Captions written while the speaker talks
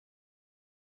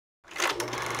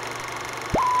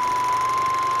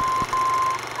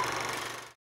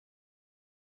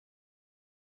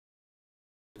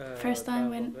First time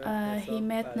when he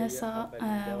met Nessa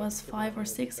was 5 or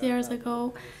 6 years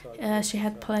ago. She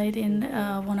had played in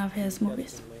one of his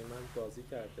movies.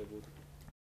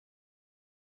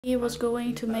 He was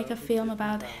going to make a film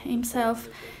about himself,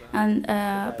 and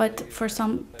but for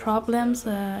some problems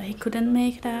he couldn't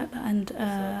make that, and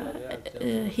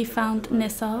he found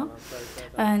Nessa,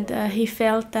 and he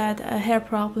felt that her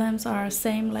problems are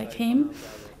same like him.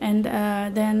 And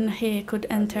then he could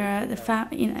enter the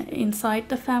inside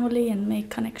the family and make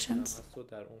connections.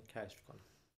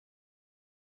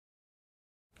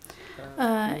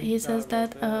 He says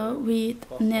that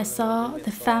with Nessa,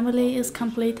 the family is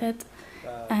completed,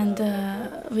 and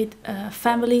with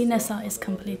family, Nessa is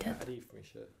completed.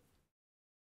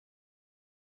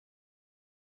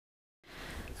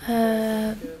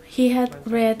 He had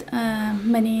read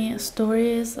many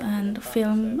stories and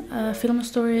film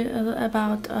stories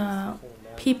about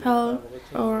people,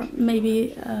 or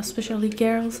maybe especially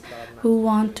girls, who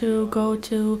want to go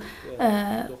to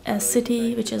a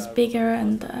city which is bigger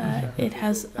and it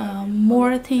has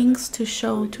more things to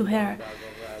show to her.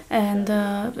 And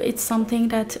it's something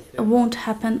that won't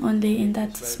happen only in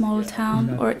that small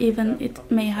town, or even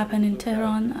it may happen in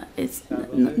Tehran. It's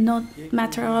not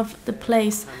matter of the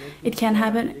place. It can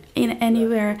happen in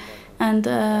anywhere. And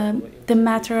the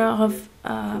matter of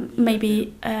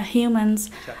maybe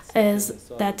humans is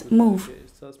that move.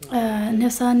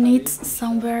 Nessa needs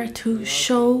somewhere to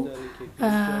show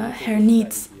her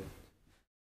needs.